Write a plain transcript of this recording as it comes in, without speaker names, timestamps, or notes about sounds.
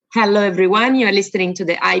Hello, everyone. You're listening to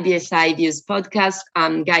the IBSI Views podcast.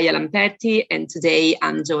 I'm Gaia Lamperti, and today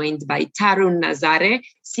I'm joined by Tarun Nazare,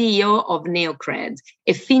 CEO of Neocred,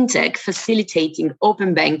 a fintech facilitating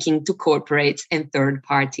open banking to corporates and third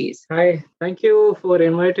parties. Hi, thank you for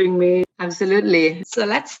inviting me. Absolutely. So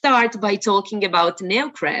let's start by talking about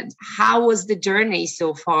Neocred. How was the journey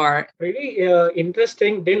so far? Really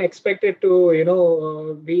interesting. Didn't expect it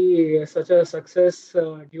to, be such a success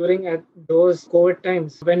during at those COVID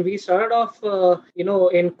times. When we started off, in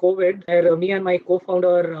COVID, me and my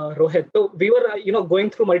co-founder Rohit. So we were,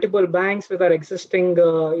 going through multiple banks with our existing,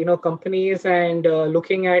 companies and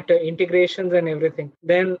looking at integrations and everything.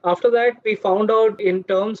 Then after that, we found out in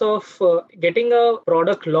terms of getting a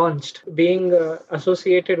product launched, being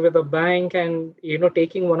associated with a bank and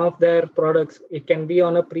taking one of their products. It can be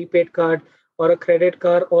on a prepaid card or a credit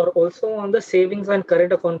card or also on the savings and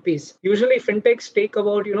current account piece. Usually fintechs take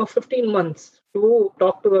about 15 months to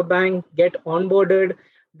talk to the bank, get onboarded,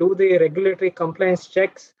 do the regulatory compliance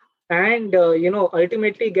checks, and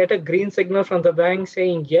ultimately get a green signal from the bank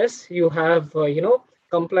saying yes, you have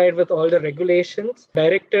complied with all the regulations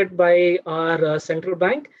directed by our central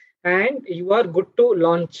bank, and you are good to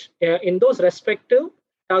launch in those respective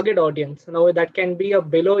target audience. Now, that can be a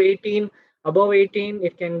below 18, above 18,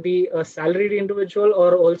 it can be a salaried individual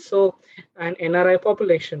or also an NRI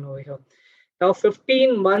population over here. Now,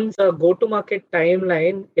 15 months go-to-market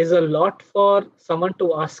timeline is a lot for someone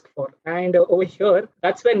to ask for. And over here,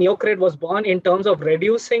 that's when Neocred was born in terms of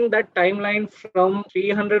reducing that timeline from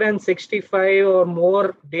 365 or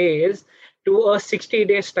more days to a 60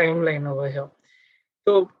 days timeline over here.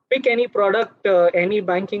 So pick any product, any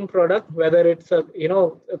banking product, whether it's a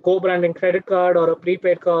co-branding credit card or a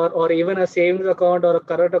prepaid card or even a savings account or a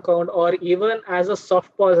current account or even as a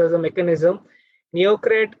soft pause as a mechanism.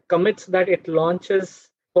 Neocred commits that it launches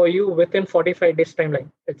for you within 45 days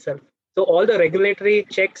timeline itself. So all the regulatory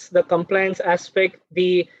checks, the compliance aspect,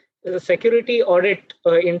 the security audit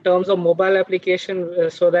in terms of mobile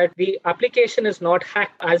application so that the application is not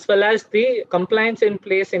hacked, as well as the compliance in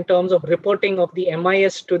place in terms of reporting of the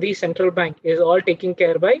MIS to the central bank is all taken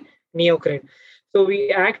care by Neocred. So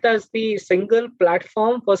we act as the single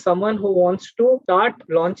platform for someone who wants to start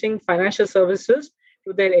launching financial services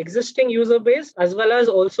to their existing user base, as well as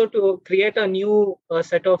also to create a new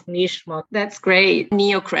set of niche market. That's great.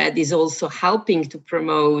 Neocred is also helping to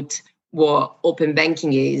promote what open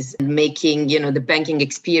banking is, making the banking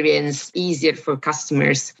experience easier for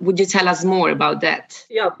customers. Would you tell us more about that?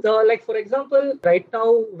 Yeah, like for example, right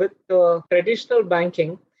now with traditional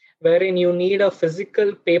banking, wherein you need a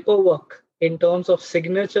physical paperwork in terms of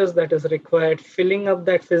signatures that is required, filling up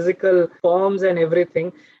that physical forms and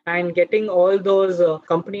everything, and getting all those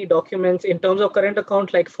company documents in terms of current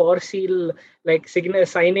account, like for seal, like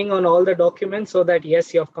signing on all the documents so that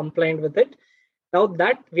yes, you have complied with it. Now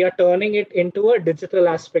that we are turning it into a digital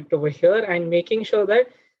aspect over here and making sure that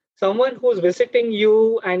someone who's visiting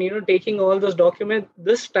you and taking all those documents,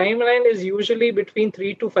 this timeline is usually between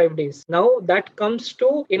 3 to 5 days. Now that comes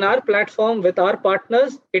to in our platform with our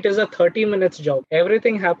partners, it is a 30 minutes job.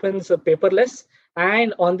 Everything happens paperless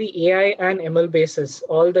and on the AI and ML basis.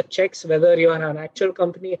 All the checks, whether you are an actual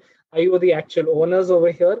company, are you the actual owners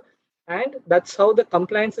over here? And that's how the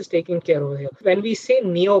compliance is taken care of here. When we say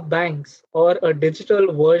neo banks or a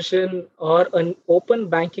digital version or an open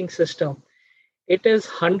banking system, it is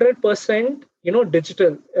 100%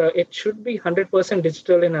 digital. It should be 100%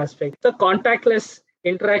 digital in aspect. The contactless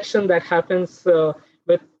interaction that happens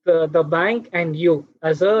with the bank and you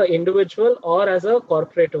as an individual or as a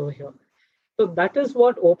corporate over here. So that is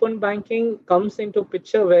what open banking comes into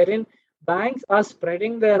picture, wherein banks are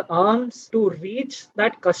spreading their arms to reach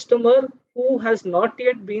that customer who has not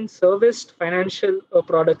yet been serviced financial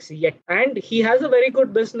products yet. And he has a very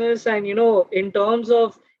good business. And, in terms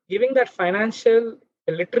of giving that financial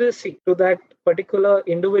literacy to that particular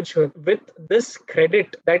individual with this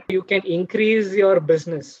credit that you can increase your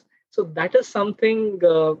business. So that is something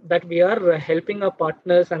that we are helping our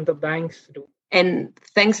partners and the banks do. And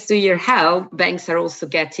thanks to your help, banks are also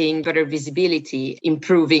getting better visibility,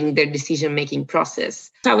 improving their decision-making process.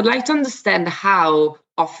 So I would like to understand how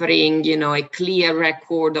offering, a clear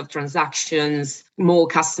record of transactions, more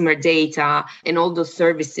customer data, and all those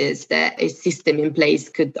services that a system in place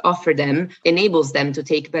could offer them enables them to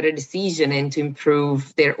take better decisions and to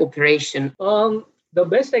improve their operation. The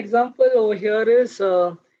best example over here is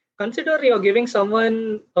consider you're giving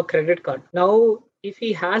someone a credit card. Now, if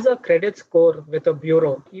he has a credit score with a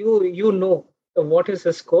bureau, you know what is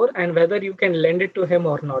his score and whether you can lend it to him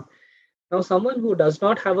or not. Now, someone who does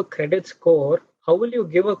not have a credit score how will you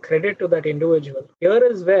give a credit to that individual? Here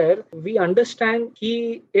is where we understand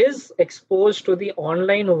he is exposed to the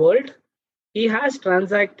online world. He has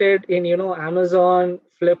transacted in Amazon,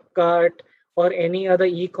 Flipkart, or any other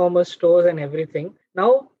e-commerce stores and everything.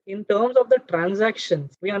 Now in terms of the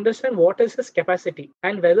transactions, we understand what is his capacity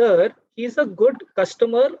and whether he's a good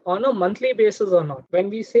customer on a monthly basis or not. When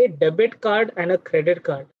we say debit card and a credit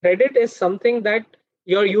is something that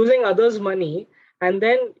you're using others money, and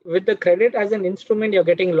then with the credit as an instrument, you're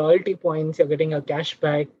getting loyalty points, you're getting a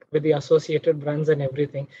cashback with the associated brands and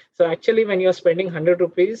everything. So actually, when you're spending 100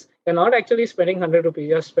 rupees, you're not actually spending 100 rupees.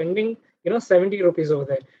 You're spending 70 rupees over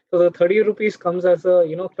there. So the 30 rupees comes as a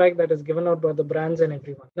pack that is given out by the brands and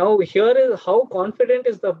everyone. Now here is how confident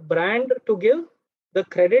is the brand to give the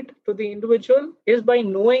credit to the individual is by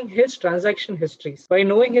knowing his transaction histories. By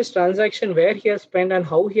knowing his transaction, where he has spent and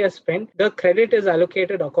how he has spent, the credit is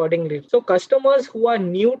allocated accordingly. So customers who are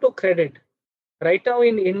new to credit, right now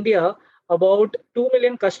in India, about 2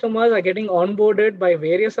 million customers are getting onboarded by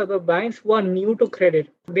various other banks who are new to credit.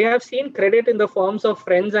 They have seen credit in the forms of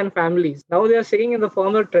friends and families. Now they are seeing in the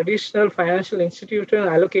form of traditional financial institution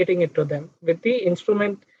allocating it to them with the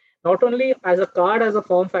instrument, not only as a card as a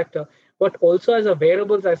form factor, but also as a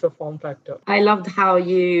wearables as a form factor. I loved how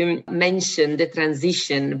you mentioned the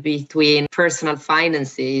transition between personal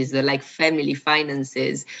finances, like family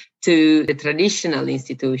finances, to the traditional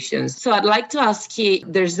institutions. So I'd like to ask you,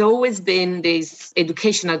 there's always been this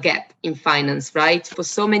educational gap in finance, right? For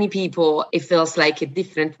so many people, it feels like a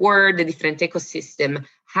different world, a different ecosystem.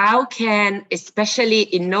 How can especially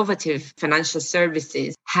innovative financial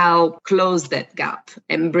services help close that gap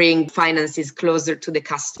and bring finances closer to the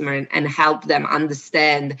customer and help them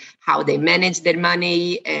understand how they manage their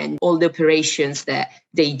money and all the operations that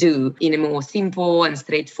they do in a more simple and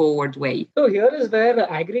straightforward way? So here is where the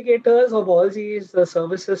aggregators of all these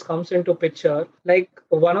services comes into picture. Like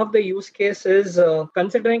one of the use cases,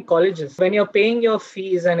 considering colleges, when you're paying your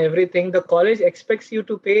fees and everything, the college expects you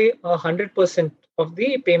to pay 100% of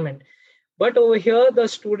the payment. But over here, the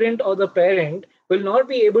student or the parent will not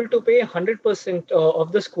be able to pay 100%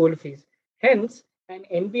 of the school fees. Hence, an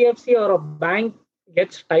NBFC or a bank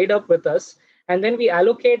gets tied up with us, and then we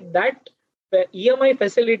allocate that EMI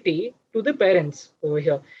facility to the parents over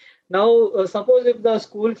here. Now, suppose if the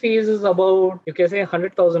school fees is about, you can say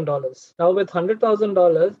 $100,000. Now, with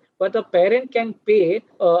 $100,000, but the parent can pay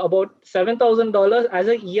about $7,000 as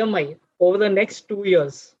a EMI over the next 2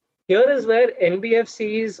 years. Here is where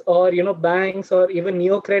NBFCs or banks or even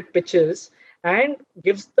Neocred pitches and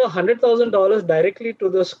gives the $100,000 directly to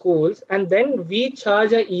the schools, and then we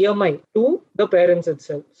charge a EMI to the parents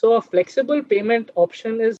itself. So a flexible payment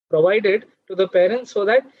option is provided to the parents so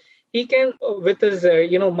that he can, with his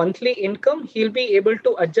monthly income, he'll be able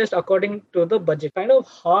to adjust according to the budget. Kind of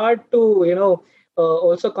hard to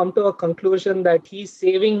also come to a conclusion that he's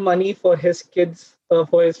saving money for his kids,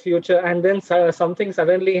 for his future, and then something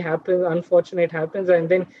suddenly happens, unfortunate happens, and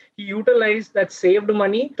then he utilized that saved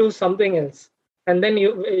money to something else, and then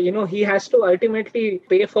he has to ultimately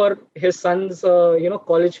pay for his son's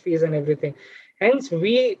college fees and everything. Hence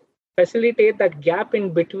we facilitate that gap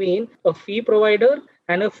in between a fee provider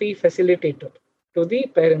and a fee facilitator to the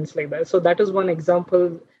parents, like that. So that is one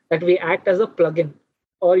example that we act as a plugin,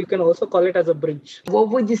 or you can also call it as a bridge. What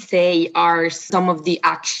would you say are some of the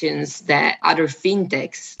actions that other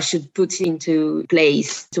fintechs should put into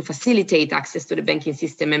place to facilitate access to the banking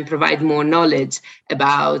system and provide more knowledge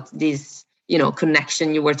about this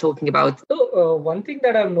connection you were talking about? So one thing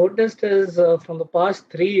that I've noticed is from the past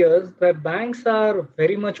 3 years that banks are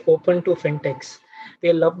very much open to fintechs.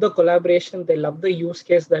 They love the collaboration. They love the use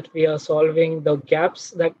case that we are solving, the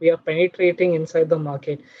gaps that we are penetrating inside the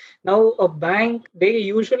market. Now, a bank, they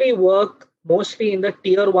usually work mostly in the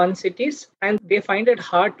tier 1 cities, and they find it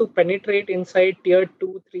hard to penetrate inside tier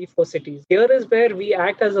 2, 3, 4 cities. Here is where we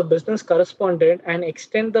act as a business correspondent and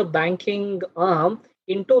extend the banking arm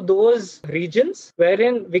into those regions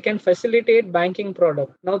wherein we can facilitate banking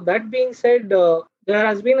product. Now, that being said, there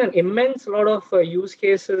has been an immense lot of use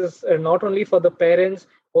cases, not only for the parents,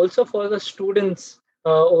 also for the students,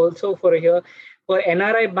 also for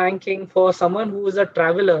NRI banking, for someone who is a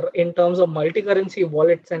traveler in terms of multi-currency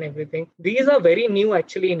wallets and everything. These are very new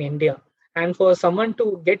actually in India. And for someone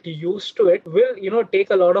to get used to it will, take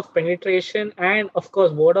a lot of penetration, and of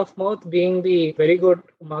course, word of mouth being the very good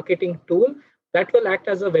marketing tool that will act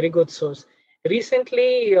as a very good source.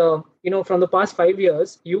 Recently, from the past 5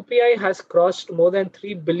 years, UPI has crossed more than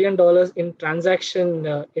 $3 billion in transaction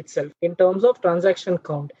itself, in terms of transaction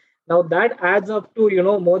count. Now that adds up to,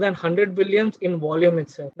 more than 100 billions in volume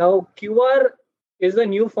itself. Now, QR is a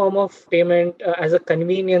new form of payment as a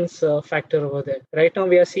convenience factor over there. Right now,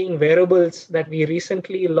 we are seeing wearables that we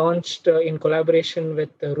recently launched in collaboration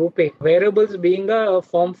with RuPay. Wearables being a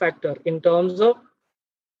form factor in terms of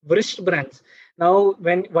wristbands. Now,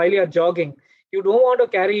 while you're jogging, you don't want to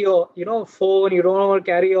carry your phone, you don't want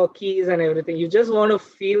to carry your keys and everything. You just want to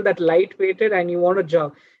feel that lightweighted and you want to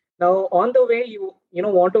jog. Now, on the way, you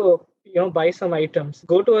want to buy some items.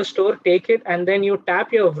 Go to a store, take it, and then you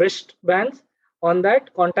tap your wristbands on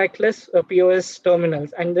that contactless POS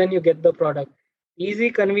terminals, and then you get the product. Easy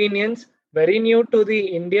convenience, very new to the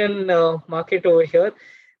Indian market over here.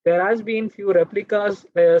 There has been few replicas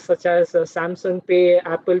such as Samsung Pay,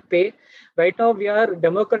 Apple Pay. Right now, we are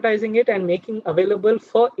democratizing it and making available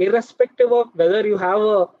for irrespective of whether you have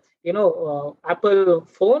a Apple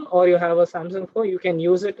phone or you have a Samsung phone. You can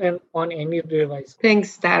use it on any device.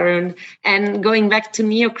 Thanks, Tarun. And going back to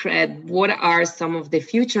Neocred, what are some of the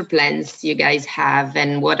future plans you guys have,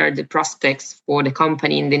 and what are the prospects for the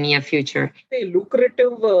company in the near future? The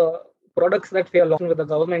lucrative products that we are launching with the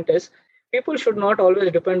government is people should not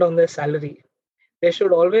always depend on their salary. They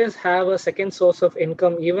should always have a second source of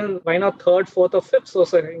income, even why not third, fourth, or fifth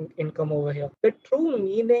source of income over here. The true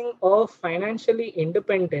meaning of financially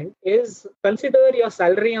independent is consider your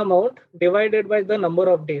salary amount divided by the number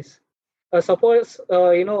of days. Suppose,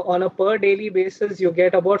 on a per daily basis, you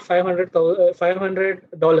get about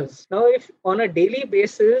 $500. Now, if on a daily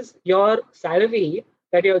basis, your salary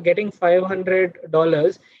that you're getting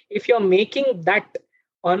 $500, if you're making that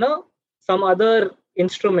on some other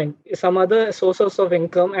instrument, some other sources of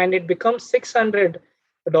income, and it becomes $600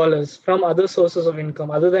 from other sources of income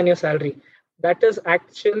other than your salary, that is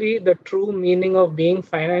actually the true meaning of being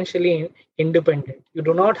financially independent. You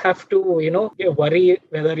do not have to worry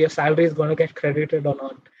whether your salary is going to get credited or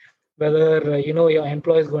not, whether your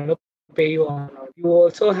employer is going to pay you or not. You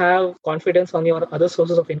also have confidence on your other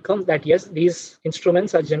sources of income that yes, these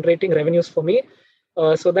instruments are generating revenues for me,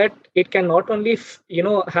 so that it can not only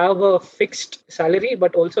have a fixed salary,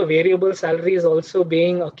 but also variable salary is also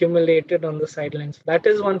being accumulated on the sidelines. That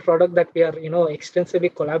is one product that we are extensively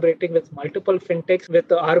collaborating with multiple fintechs. With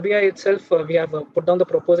the RBI itself, we have put down the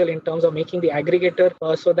proposal in terms of making the aggregator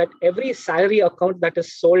so that every salary account that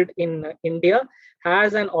is sold in India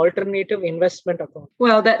has an alternative investment account.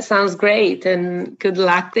 Well, that sounds great, and good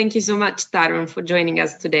luck. Thank you so much, Tarun, for joining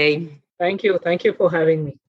us today. Thank you for having me.